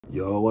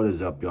Yo, what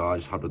is up, y'all? I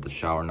just hopped out the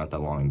shower not that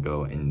long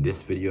ago, and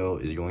this video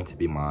is going to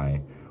be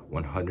my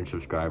 100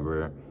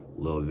 subscriber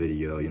little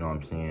video. You know what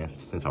I'm saying?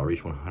 Since I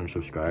reached 100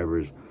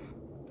 subscribers,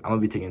 I'm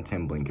gonna be taking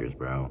 10 blinkers,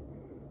 bro.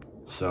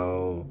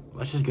 So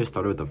let's just get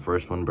started with the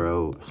first one,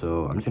 bro.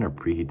 So I'm just gonna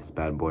preheat this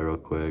bad boy real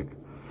quick.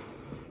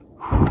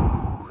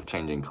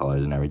 Changing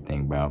colors and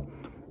everything, bro.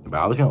 But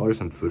I was gonna order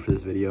some food for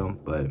this video,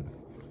 but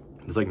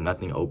there's like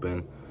nothing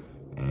open,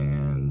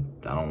 and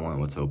I don't want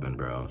what's open,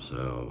 bro.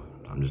 So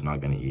I'm just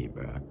not gonna eat,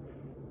 bro.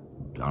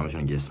 I'm just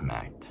gonna get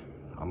smacked.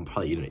 I'm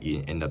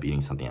probably end up eating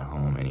something at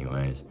home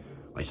anyways,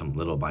 like some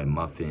Little Bite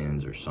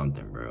muffins or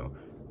something, bro.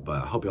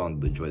 But I hope y'all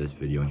enjoy this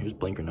video. And here's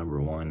blinker number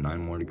 1. 9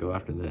 more to go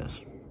after this.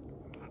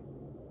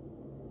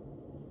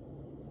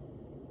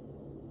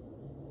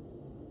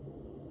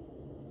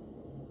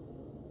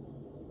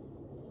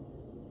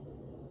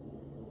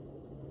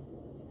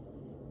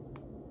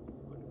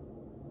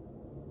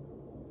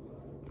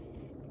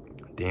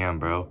 Damn,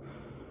 bro.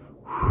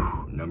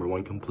 Whew, number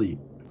 1 complete.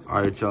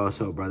 All right, y'all.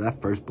 So, bro,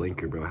 that first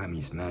blinker, bro, had me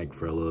smacked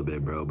for a little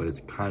bit, bro. But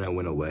it's kind of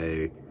went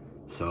away.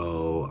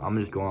 So, I'm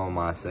just going on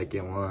my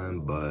second one.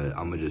 But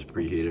I'm going to just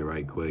preheat it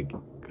right quick.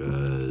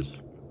 Because,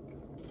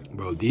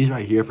 bro, these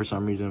right here, for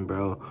some reason,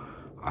 bro,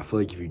 I feel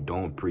like if you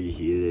don't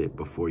preheat it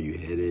before you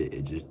hit it,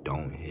 it just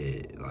don't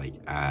hit, like,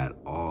 at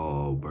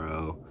all,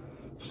 bro.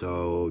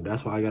 So,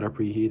 that's why I got to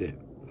preheat it.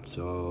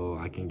 So,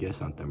 I can get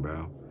something,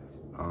 bro.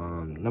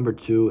 Number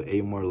 2,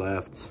 8 more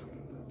left.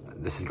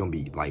 This is gonna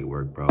be light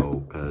work, bro,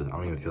 because I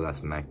don't even feel that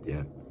smacked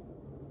yet.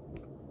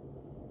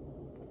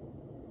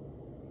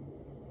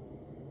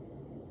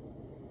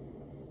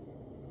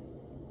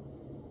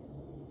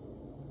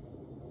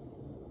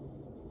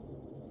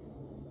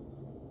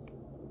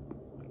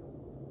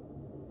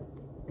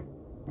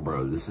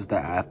 Bro, this is the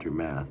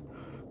aftermath.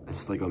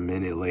 It's like a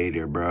minute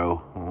later,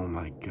 bro. Oh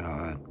my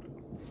god.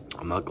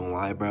 I'm not gonna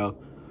lie, bro.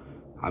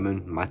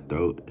 My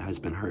throat has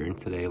been hurting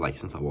today, like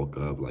since I woke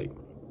up. Like,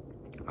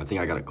 I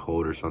think I got a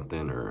cold or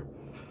something,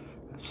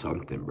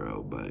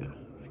 bro. But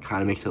it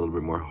kind of makes it a little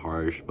bit more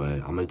harsh. But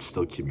I'm gonna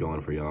still keep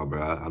going for y'all,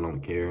 bro. I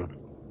don't care.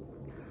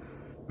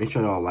 Make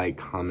sure y'all like,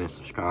 comment,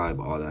 subscribe,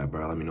 all that,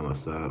 bro. Let me know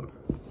what's up.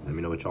 Let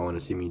me know what y'all want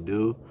to see me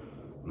do.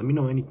 Let me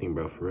know anything,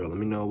 bro, for real. Let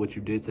me know what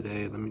you did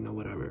today. Let me know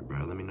whatever,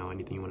 bro. Let me know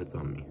anything you want to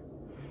tell me.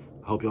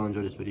 I hope y'all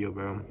enjoyed this video,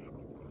 bro.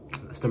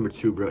 That's number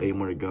 2, bro. 8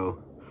 more to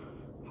go.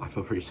 I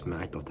feel pretty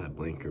smacked off that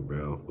blinker,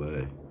 bro,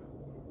 but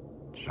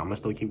I'm gonna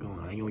still keep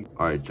going.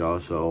 All right, y'all.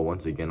 So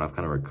once again, I've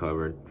kind of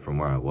recovered from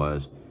where I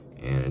was,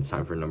 and it's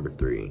time for number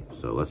 3.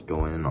 So let's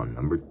go in on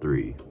number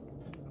 3.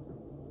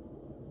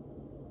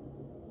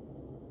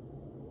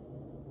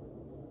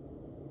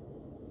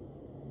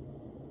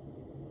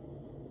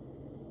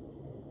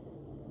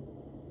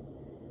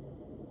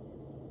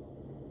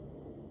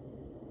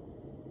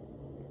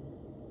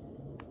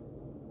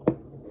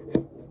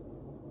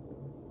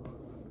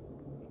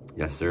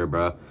 Yes, sir,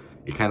 bro.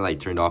 It kind of like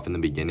turned off in the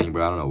beginning,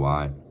 bro. I don't know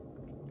why.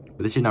 But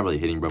this shit's not really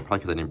hitting, bro. Probably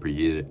because I didn't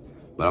preheat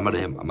it. But I'm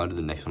gonna do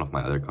the next one off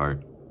my other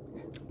card.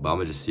 But I'm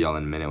gonna just see y'all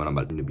in a minute when I'm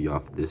about to be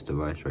off this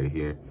device right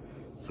here.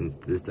 Since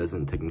this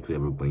doesn't technically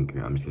have a blinker,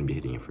 I'm just gonna be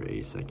hitting it for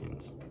 8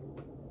 seconds.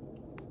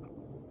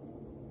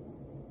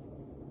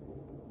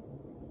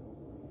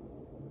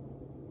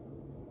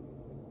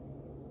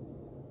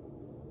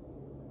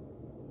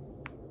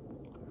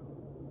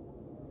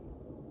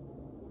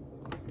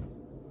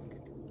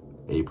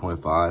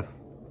 .5.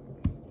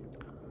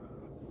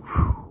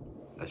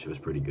 That shit was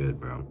pretty good,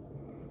 bro.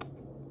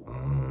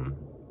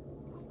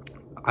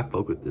 I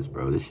fuck with this,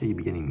 bro. This shit you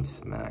be getting me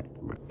smacked,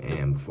 bro.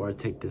 And before I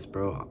take this,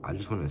 bro, I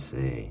just want to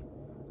say,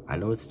 I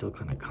know it's still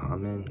kind of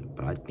common,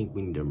 but I think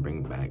we need to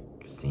bring back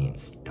saying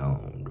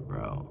stoned,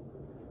 bro.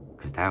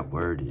 Because that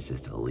word is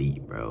just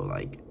elite, bro.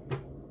 Like,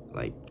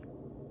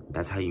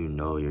 that's how you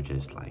know you're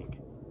just, like,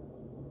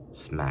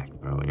 smacked,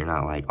 bro. You're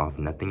not, like, off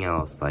nothing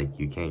else. Like,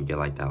 you can't get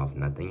like that off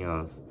nothing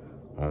else.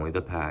 Only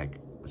the pack.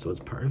 So it's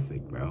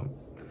perfect, bro.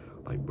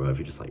 Like, bro, if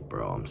you're just like,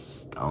 bro, I'm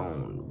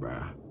stoned,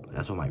 bro.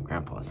 That's what my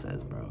grandpa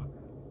says, bro.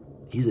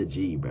 He's a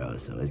G, bro,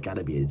 so it's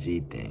gotta be a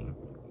G thing.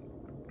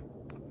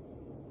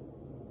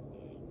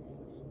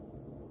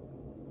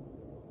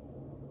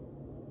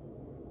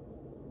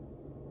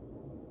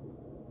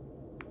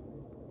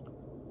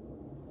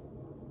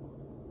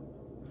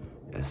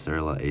 Yes, sir,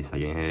 like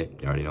 8-second hit.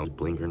 You already know.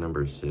 Blinker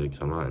number 6.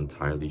 I'm not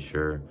entirely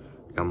sure.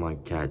 I got my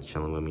cat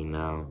chilling with me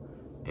now.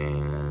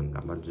 And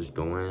I'm about to just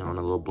go in on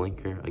a little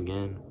blinker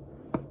again.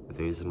 I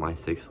think this is my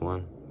 6th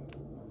one.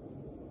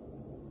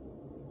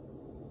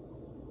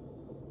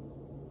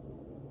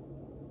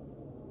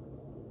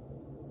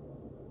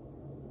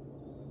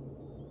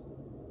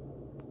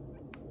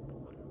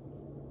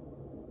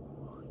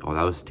 Oh,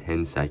 that was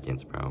 10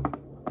 seconds, bro.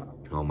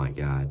 Oh my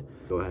god.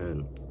 Go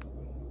ahead.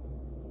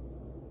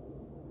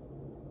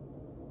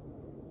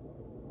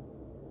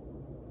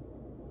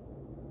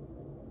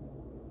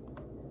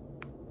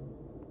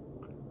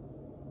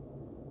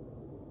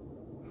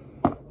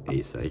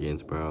 Eight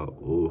seconds, bro.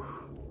 Oof.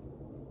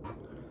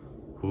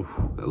 Oof.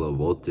 That little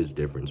voltage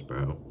difference,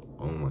 bro.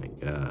 Oh my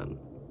god.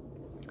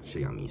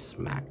 Shit got me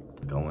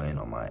smacked. Going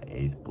on my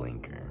 8th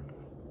blinker.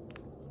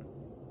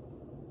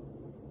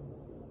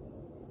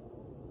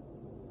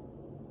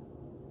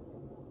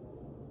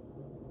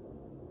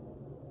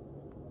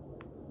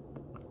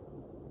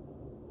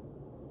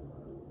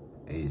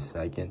 Eight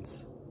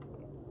seconds.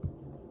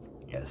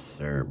 Yes,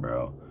 sir,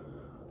 bro.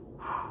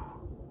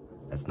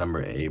 That's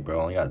number 8,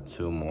 bro. Only got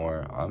 2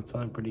 more. I'm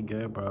feeling pretty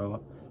good,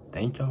 bro.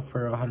 Thank y'all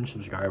for 100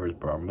 subscribers,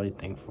 bro. I'm really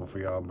thankful for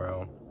y'all,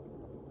 bro.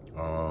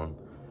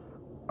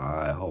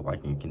 I hope I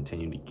can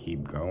continue to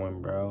keep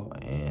growing, bro.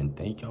 And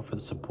thank y'all for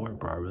the support,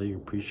 bro. I really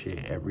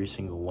appreciate every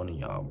single one of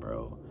y'all,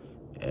 bro.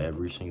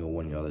 Every single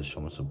one of y'all that's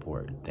showing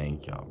support.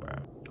 Thank y'all, bro.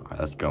 All right,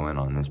 let's go in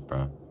on this,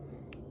 bro.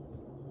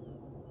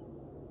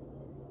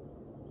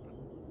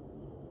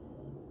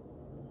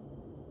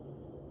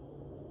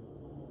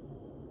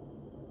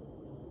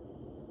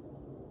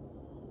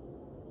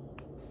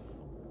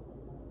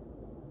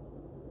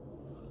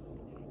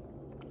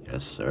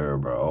 Yes, sir,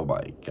 bro. Oh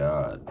my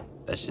God.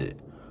 That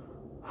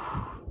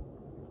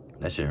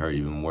shit hurt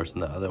even worse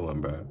than the other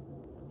one, bro.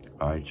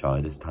 Alright, y'all,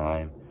 it is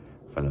time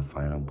for the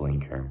final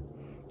blinker.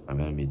 I'm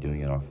gonna be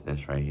doing it off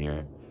this right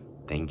here.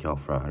 Thank y'all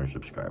for 100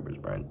 subscribers,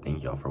 bro. And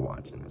thank y'all for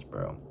watching this,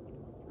 bro.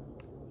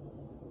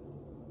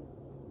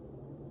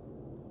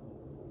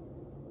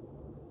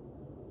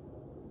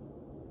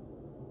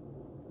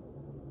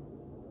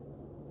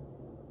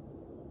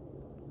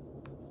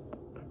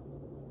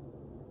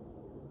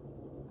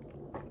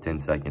 Ten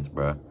seconds,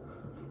 bro.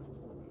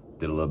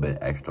 Did a little bit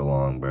extra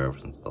long, bro,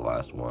 since the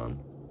last one.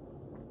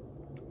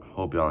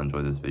 Hope y'all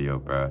enjoyed this video,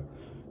 bro.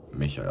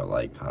 Make sure y'all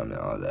like, comment,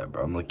 all that,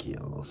 bro.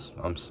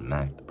 I'm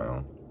smacked,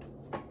 bro.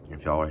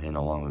 If y'all are hitting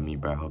along with me,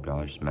 bro, I hope y'all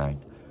are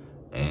smacked.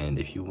 And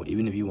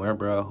even if you weren't,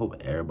 bro, I hope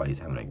everybody's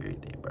having a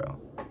great day, bro.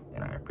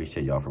 And I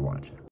appreciate y'all for watching.